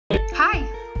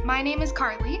My name is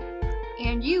Carlie,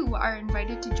 and you are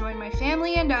invited to join my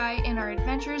family and I in our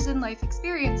adventures and life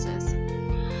experiences.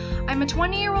 I'm a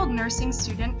 20-year-old nursing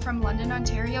student from London,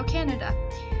 Ontario, Canada,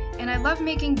 and I love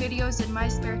making videos in my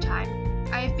spare time.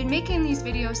 I have been making these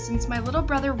videos since my little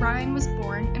brother Ryan was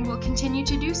born and will continue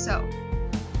to do so.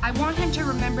 I want him to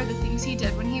remember the things he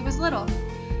did when he was little.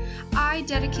 I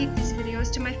dedicate these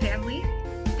videos to my family.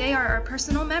 They are our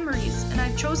personal memories, and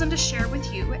I've chosen to share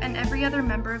with you and every other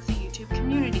member of the YouTube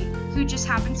community who just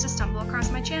happens to stumble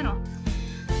across my channel.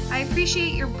 I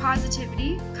appreciate your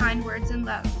positivity, kind words, and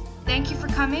love. Thank you for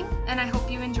coming, and I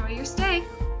hope you enjoy your stay.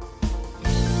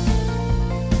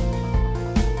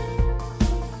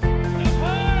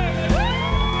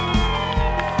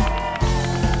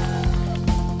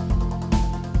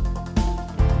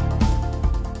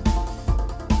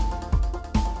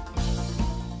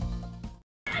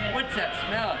 What's that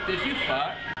smell? Did you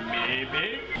fart?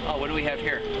 Maybe. Oh, what do we have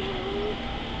here?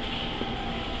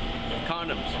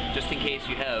 Condoms, just in case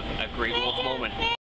you have a great wolf moment.